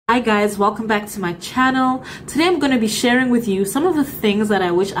Hi guys, welcome back to my channel. Today I'm going to be sharing with you some of the things that I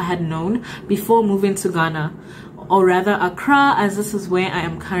wish I had known before moving to Ghana, or rather Accra, as this is where I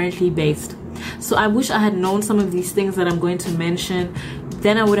am currently based. So I wish I had known some of these things that I'm going to mention.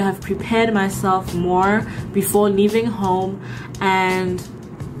 Then I would have prepared myself more before leaving home and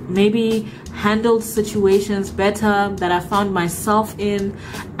maybe handled situations better that I found myself in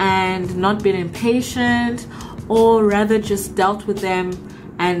and not been impatient, or rather just dealt with them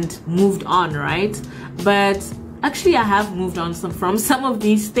and moved on, right? But actually I have moved on from some of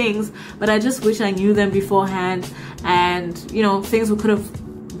these things, but I just wish I knew them beforehand, and you know, things could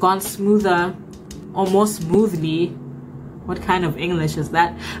have gone smoother or more smoothly. What kind of English is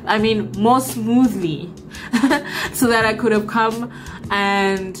that? I mean, more smoothly so that I could have come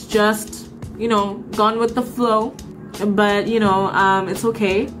and just, you know, gone with the flow. But you know, it's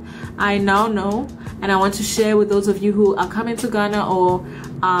okay. I now know, and I want to share with those of you who are coming to Ghana or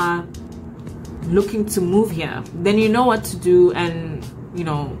are looking to move here. Then you know what to do, and you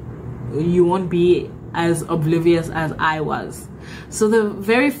know, you won't be as oblivious as I was. So the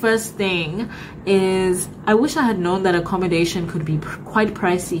very first thing is, I wish I had known that accommodation could be quite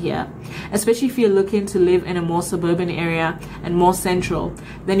pricey here, especially if you're looking to live in a more suburban area and more central.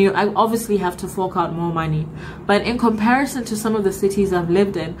 Then you obviously have to fork out more money. But in comparison to some of the cities I've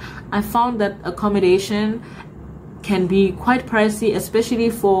lived in, I found that accommodation can be quite pricey, especially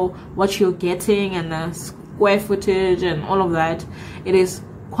for what you're getting and the square footage and all of that. It is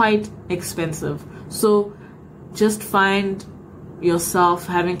quite expensive. So just find yourself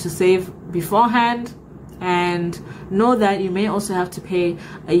having to save beforehand, and know that you may also have to pay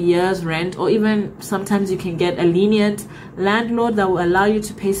a year's rent, or even sometimes you can get a lenient landlord that will allow you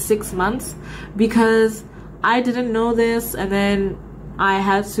to pay 6 months, because I didn't know this, and then I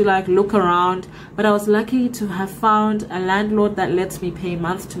had to like look around, but I was lucky to have found a landlord that lets me pay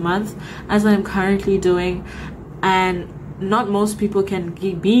month to month, as I'm currently doing, and not most people can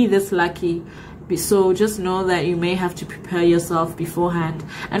be this lucky. So just know that you may have to prepare yourself beforehand.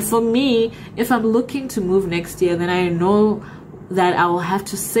 And for me, if I'm looking to move next year, then I know that I will have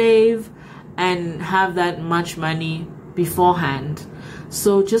to save and have that much money beforehand.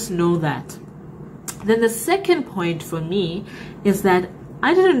 So just know that. Then the second point for me is that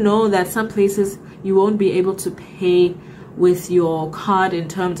I didn't know that some places you won't be able to pay with your card in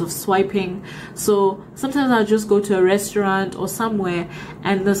terms of swiping. So sometimes I'll just go to a restaurant or somewhere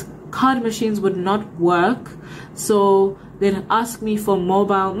and the card machines would not work, so they'd ask me for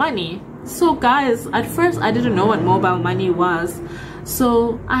mobile money. So guys, at first I didn't know what mobile money was,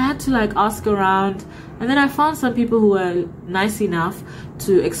 so I had to like ask around, and then I found some people who were nice enough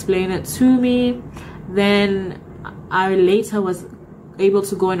to explain it to me. Then I later was able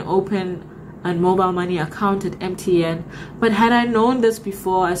to go and open a mobile money account at MTN. But had I known this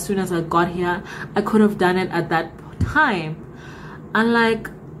before, as soon as I got here, I could have done it at that time.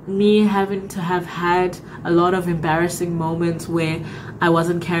 Unlike me having to have had a lot of embarrassing moments where I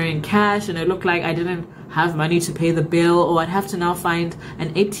wasn't carrying cash and it looked like I didn't have money to pay the bill, or I'd have to now find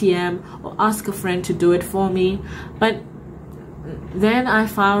an ATM or ask a friend to do it for me. But then I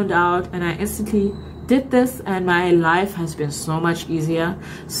found out and I instantly did this, and my life has been so much easier.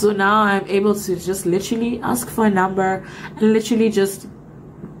 So now I'm able to just literally ask for a number and literally just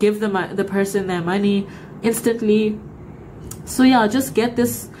give the person their money instantly. So yeah, just get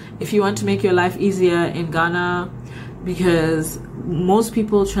this if you want to make your life easier in Ghana, because most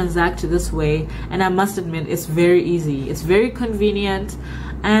people transact this way, and I must admit it's very easy, it's very convenient.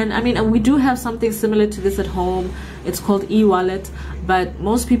 And I mean, we do have something similar to this at home. It's called e-wallet, but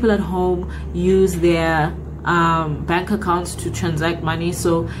most people at home use their bank accounts to transact money,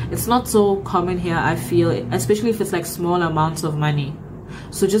 so it's not so common here, I feel, especially if it's like small amounts of money.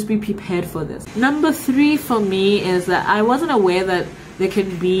 So just be prepared for this. Number 3 for me is that I wasn't aware that there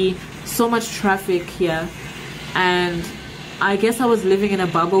can be so much traffic here, and I guess I was living in a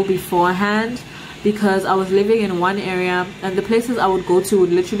bubble beforehand, because I was living in one area and the places I would go to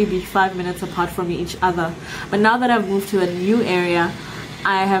would literally be 5 minutes apart from each other. But now that I've moved to a new area,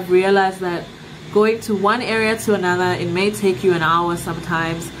 I have realized that going to one area to another, it may take you an hour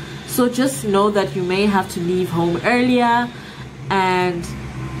sometimes. So just know that you may have to leave home earlier. And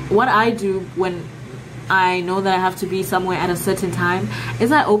what I do when I know that I have to be somewhere at a certain time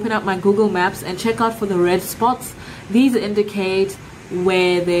is I open up my Google Maps and check out for the red spots. These indicate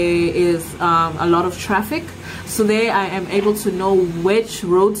where there is a lot of traffic, so there I am able to know which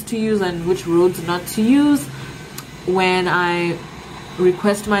roads to use and which roads not to use when I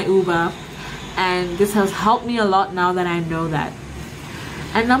request my Uber. And this has helped me a lot now that I know that.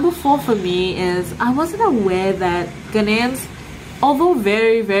 And number 4 for me is I wasn't aware that Ghanaians although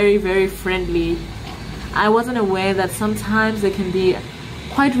very, very, very friendly, I wasn't aware that sometimes they can be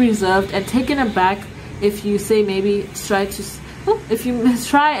quite reserved and taken aback if you say maybe if you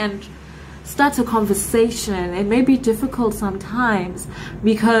try and start a conversation. It may be difficult sometimes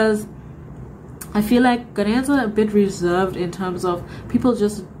because I feel like Ghanaians are a bit reserved in terms of people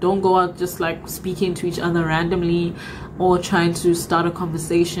just don't go out just like speaking to each other randomly or trying to start a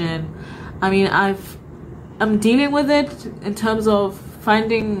conversation. I mean, I'm dealing with it in terms of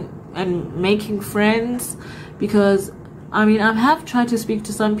finding and making friends, because I mean, I have tried to speak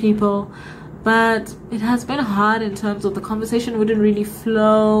to some people, but it has been hard in terms of the conversation wouldn't really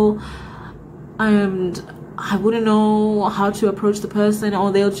flow, and I wouldn't know how to approach the person,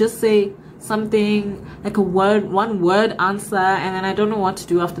 or they'll just say something like one word answer, and then I don't know what to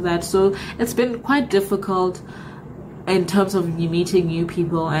do after that. So it's been quite difficult in terms of meeting new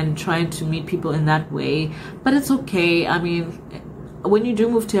people and trying to meet people in that way, but it's okay. I mean, when you do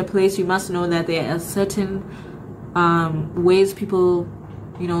move to a place, you must know that there are certain ways people,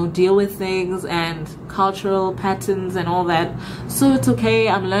 you know, deal with things and cultural patterns and all that. So it's okay.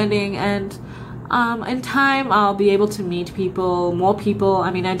 I'm learning, and in time I'll be able to meet more people.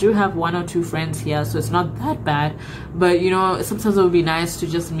 I mean, I do have 1 or 2 friends here, so it's not that bad, but you know, sometimes it would be nice to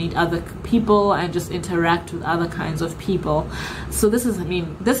just meet other people and just interact with other kinds of people. So this has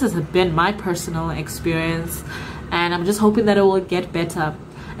been my personal experience, and I'm just hoping that it will get better,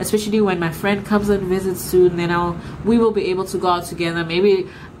 especially when my friend comes and visits soon. Then we will be able to go out together. Maybe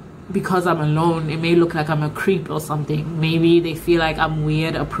because I'm alone, it may look like I'm a creep or something. Maybe they feel like I'm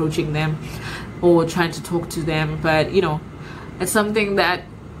weird approaching them or trying to talk to them, but you know, it's something that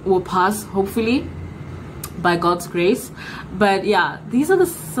will pass, hopefully, by God's grace. But yeah, these are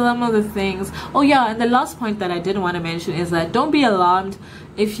some of the things. Oh yeah, and the last point that I didn't want to mention is that don't be alarmed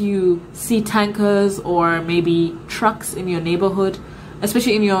if you see tankers or maybe trucks in your neighborhood,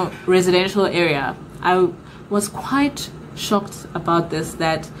 especially in your residential area. I was quite shocked about this,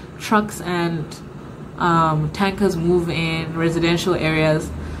 that trucks and tankers move in residential areas.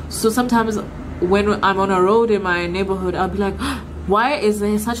 So sometimes when I'm on a road in my neighborhood, I'll be like, why is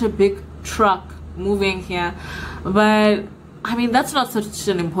there such a big truck moving here? But I mean, that's not such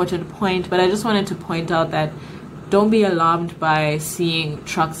an important point, but I just wanted to point out that don't be alarmed by seeing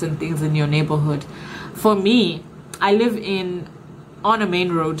trucks and things in your neighborhood. For me, I live on a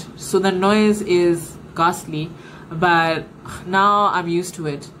main road, so the noise is ghastly, but now I'm used to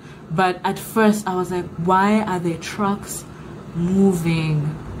it. But at first I was like, why are there trucks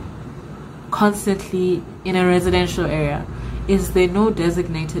moving constantly in a residential area? Is there no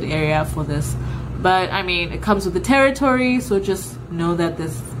designated area for this? But I mean, it comes with the territory, so just know that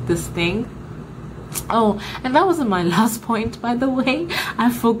this thing. Oh, and that wasn't my last point, by the way.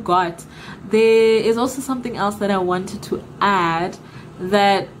 I forgot. There is also something else that I wanted to add,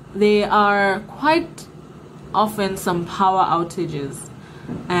 that there are quite often some power outages,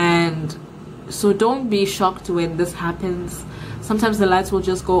 and so don't be shocked when this happens. Sometimes the lights will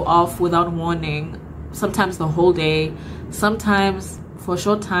just go off without warning, sometimes the whole day, sometimes for a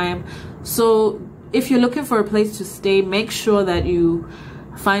short time. So if you're looking for a place to stay, make sure that you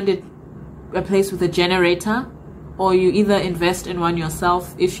find a place with a generator, or you either invest in one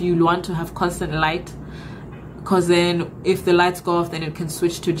yourself if you want to have constant light, because then if the lights go off, then it can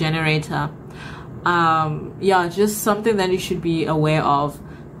switch to generator. Yeah, just something that you should be aware of,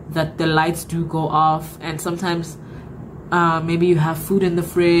 that the lights do go off, and sometimes maybe you have food in the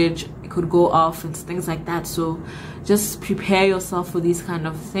fridge, it could go off and things like that. So just prepare yourself for these kind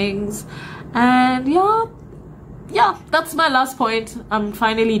of things. And yeah, that's my last point. I'm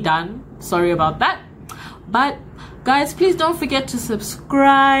finally done. Sorry about that. But guys, please don't forget to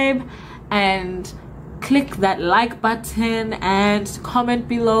subscribe and click that like button and comment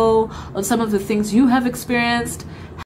below on some of the things you have experienced.